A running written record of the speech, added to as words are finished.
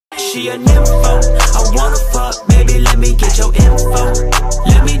she a nympho. I wanna fuck, baby, let me get your info.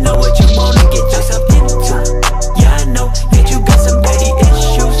 Let me know what you wanna get yourself into. Yeah, I know that you got some daddy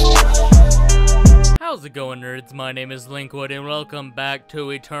issues. How's it going, nerds? My name is Linkwood, and welcome back to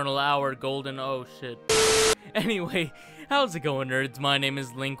Eternal Hour Golden... Oh, shit. Anyway, how's it going, nerds? My name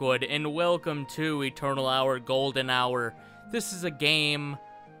is Linkwood, and welcome to Eternal Hour Golden Hour. This is a game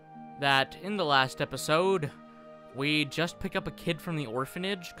that, in the last episode, we just pick up a kid from the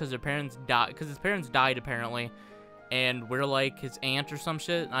orphanage because his parents died, apparently, and we're like his aunt or some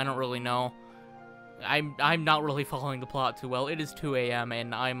shit. I don't really know. I'm not really following the plot too well. It is 2 a.m.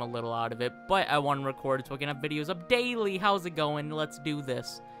 and I'm a little out of it, but I want to record so I can have videos up daily. How's it going? Let's do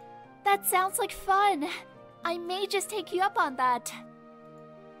this. That sounds like fun. I may just take you up on that.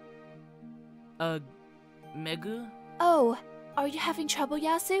 Megu? Oh, are you having trouble,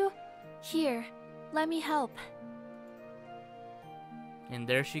 Yasu? Here, let me help. And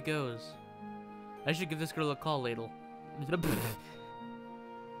there she goes. I should give this girl a call later.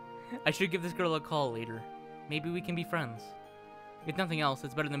 Maybe we can be friends. If nothing else,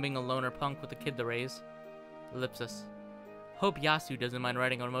 it's better than being a loner punk with a kid to raise. Ellipsis. Hope Yasu doesn't mind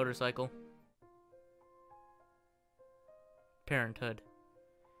riding on a motorcycle. Parenthood.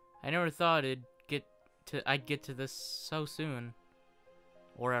 I never thought I'd get to this so soon.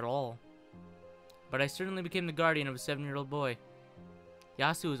 Or at all. But I certainly became the guardian of a 7-year-old boy.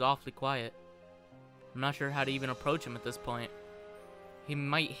 Yasu is awfully quiet. I'm not sure how to even approach him at this point. He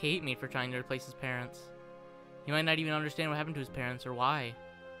might hate me for trying to replace his parents. He might not even understand what happened to his parents or why.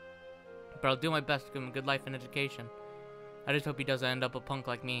 But I'll do my best to give him a good life and education. I just hope he doesn't end up a punk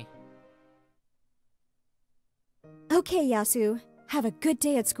like me. Okay, Yasu. Have a good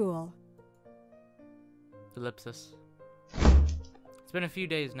day at school. Ellipsis. It's been a few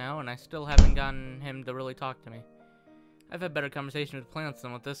days now, and I still haven't gotten him to really talk to me. I've had better conversation with plants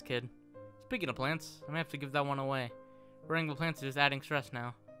than with this kid. Speaking of plants, I may have to give that one away. Worrying with plants is just adding stress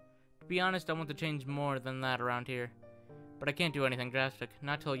now. To be honest, I want to change more than that around here. But I can't do anything drastic,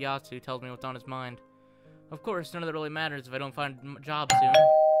 not till Yasu tells me what's on his mind. Of course, none of that really matters if I don't find a job soon.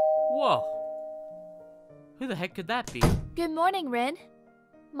 Whoa! Who the heck could that be? Good morning, Rin.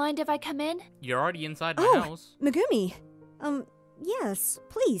 Mind if I come in? You're already inside my house. Megumi. Yes,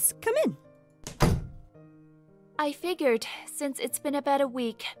 please, come in. I figured, since it's been about a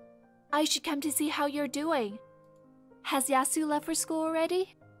week, I should come to see how you're doing. Has Yasu left for school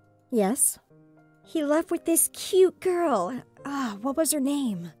already? Yes. He left with this cute girl. What was her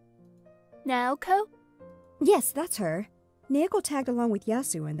name? Naoko? Yes, that's her. Naoko tagged along with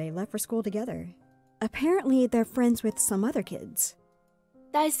Yasu and they left for school together. Apparently, they're friends with some other kids.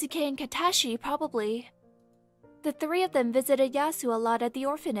 Daisuke and Katashi, probably. The three of them visited Yasu a lot at the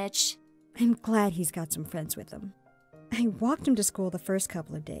orphanage. I'm glad he's got some friends with him. I walked him to school the first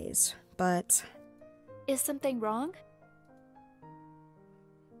couple of days, but... Is something wrong?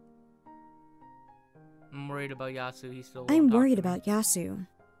 I'm worried about Yasu. He still won't I'm talk worried to me. about Yasu.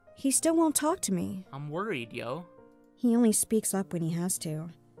 He still won't talk to me. I'm worried, yo. He only speaks up when he has to.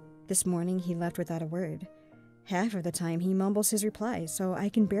 This morning, he left without a word. Half of the time, he mumbles his replies, so I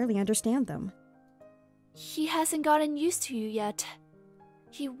can barely understand them. He hasn't gotten used to you yet.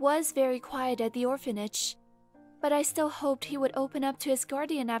 He was very quiet at the orphanage, but I still hoped he would open up to his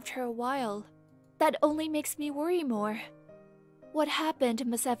guardian after a while. That only makes me worry more. What happened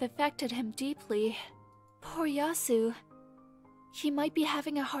must have affected him deeply. Poor Yasu. He might be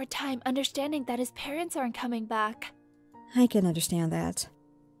having a hard time understanding that his parents aren't coming back. I can understand that.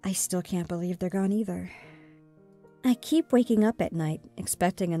 I still can't believe they're gone either. I keep waking up at night,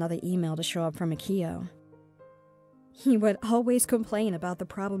 expecting another email to show up from Akio. He would always complain about the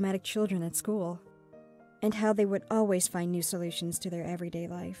problematic children at school, and how they would always find new solutions to their everyday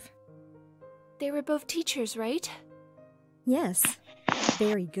life. They were both teachers, right? Yes,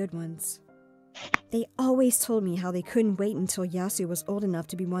 very good ones. They always told me how they couldn't wait until Yasu was old enough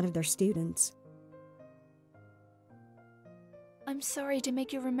to be one of their students. I'm sorry to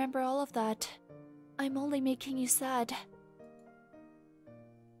make you remember all of that. I'm only making you sad.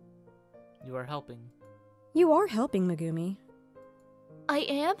 You are helping. You are helping, Megumi. I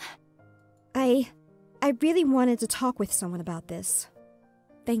am? I really wanted to talk with someone about this.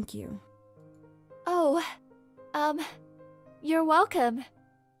 Thank you. Oh, you're welcome.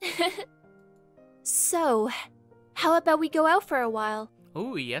 So, how about we go out for a while?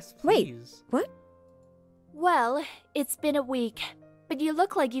 Oh, yes, Wait, please. what? Well, it's been a week, but you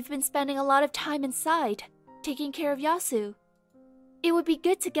look like you've been spending a lot of time inside, taking care of Yasu. It would be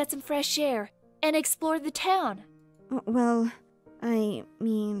good to get some fresh air and explore the town. Well, I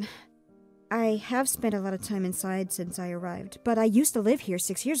mean... I have spent a lot of time inside since I arrived, but I used to live here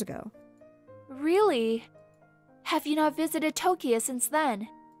 6 years ago. Really? Have you not visited Tokyo since then?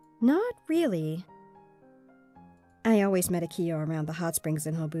 Not really. I always met Akio around the hot springs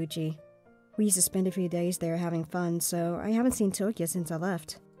in Hobuchi. We used to spend a few days there having fun, so I haven't seen Tokyo since I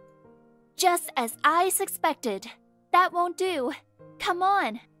left. Just as I suspected. That won't do. Come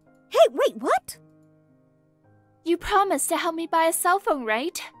on. Hey, wait, what? You promised to help me buy a cell phone,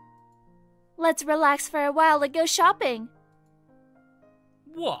 right? Let's relax for a while and go shopping.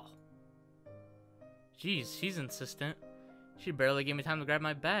 Whoa. Jeez, she's insistent. She barely gave me time to grab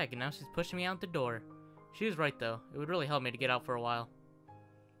my bag, and now she's pushing me out the door. She was right, though. It would really help me to get out for a while.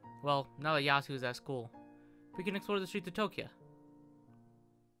 Well, now that Yasuo's at school, we can explore the streets of Tokyo.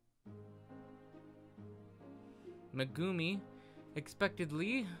 Megumi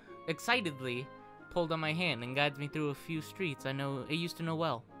excitedly pulled on my hand and guides me through a few streets I used to know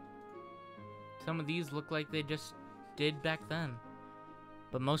well. Some of these look like they just did back then,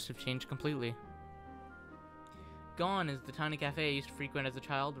 but most have changed completely. Gone is the tiny cafe I used to frequent as a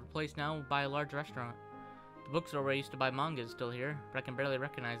child, replaced now by a large restaurant. The bookstore where I used to buy manga is still here, but I can barely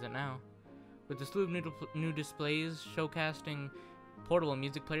recognize it now. With a slew of new displays showcasing portable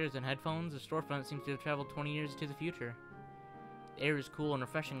music players and headphones, the storefront seems to have traveled 20 years into the future. The air is cool and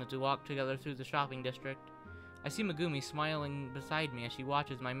refreshing as we walk together through the shopping district. I see Megumi smiling beside me as she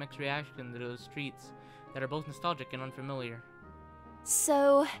watches my mixed reaction to those streets that are both nostalgic and unfamiliar.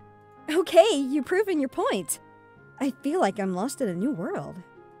 So... Okay, you've proven your point. I feel like I'm lost in a new world.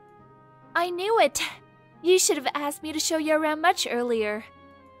 I knew it! You should have asked me to show you around much earlier.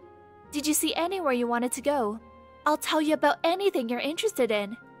 Did you see anywhere you wanted to go? I'll tell you about anything you're interested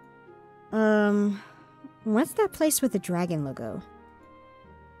in. What's that place with the dragon logo?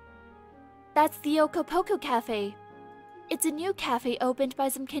 That's the Okopoko Cafe. It's a new cafe opened by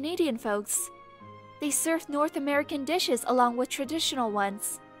some Canadian folks. They serve North American dishes along with traditional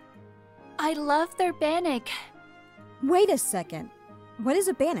ones. I love their bannock. Wait a second. What is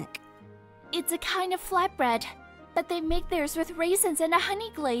a bannock? It's a kind of flatbread, but they make theirs with raisins and a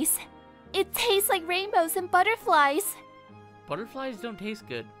honey glaze. It tastes like rainbows and butterflies. Butterflies don't taste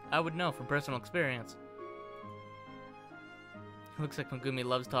good. I would know from personal experience. Looks like Megumi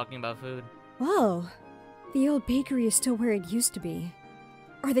loves talking about food. Whoa. The old bakery is still where it used to be.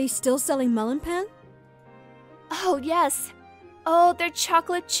 Are they still selling melon pan? Oh, yes. Oh, their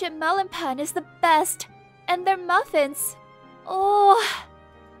chocolate chip melon pan is the best. And their muffins. Oh.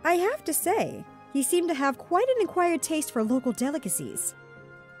 I have to say, you seem to have quite an acquired taste for local delicacies.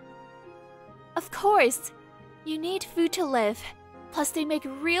 Of course. You need food to live. Plus, they make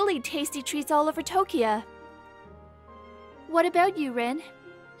really tasty treats all over Tokyo. What about you, Rin?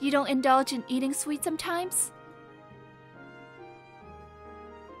 You don't indulge in eating sweets sometimes?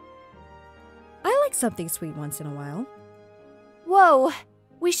 I like something sweet once in a while. Whoa!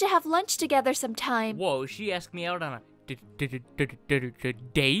 We should have lunch together sometime. Whoa, she asked me out on a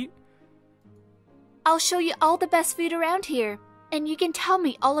date? I'll show you all the best food around here. And you can tell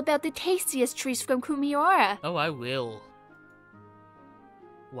me all about the tastiest treats from Kumiwara. Oh, I will.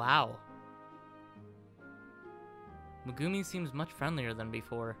 Wow. Megumi seems much friendlier than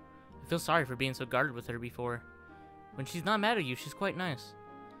before. I feel sorry for being so guarded with her before. When she's not mad at you, she's quite nice.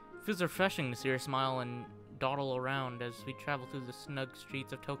 It feels refreshing to see her smile and dawdle around as we travel through the snug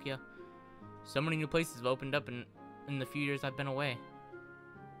streets of Tokyo. So many new places have opened up in the few years I've been away.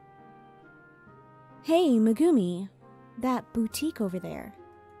 Hey, Megumi. That boutique over there.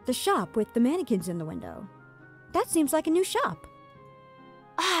 The shop with the mannequins in the window. That seems like a new shop.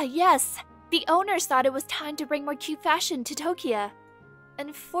 Ah, yes. The owners thought it was time to bring more cute fashion to Tokyo.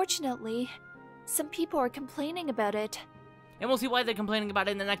 Unfortunately, some people are complaining about it. And we'll see why they're complaining about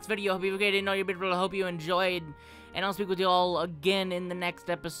it in the next video. Hope you didn't know you're beautiful. I hope you enjoyed. And I'll speak with you all again in the next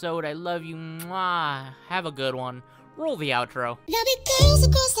episode. I love you. Mwah. Have a good one. Roll the outro. There'll be girls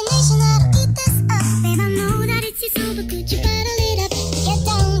across the nation that'll eat this up. Babe, I know that it's your soul, but could you bottle it up? Get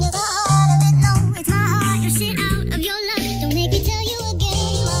down to the heart of it, no, it's my heart. Your shit out of your love. Don't make me tell you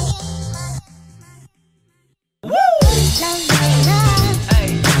again. Woo! Love, love, love.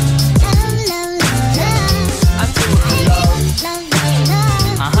 Hey. Love, love, love, love. I do it for love. Love,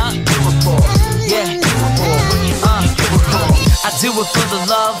 love, love. Do it for. Yeah, do it for. Do it for. I do it for the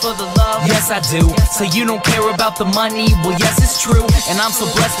love, yes I do. So you don't care about the money, well yes it's true. And I'm so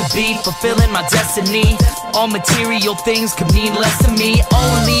blessed to be fulfilling my destiny. All material things could mean less to me.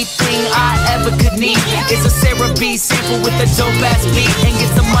 Only thing I ever could need is a Sarah B sample with a dope ass beat. And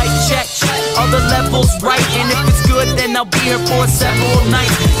get the mic check, all the levels right. And if it's good then I'll be here for several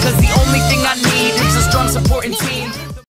nights. Cause the only thing I need is a strong supporting team.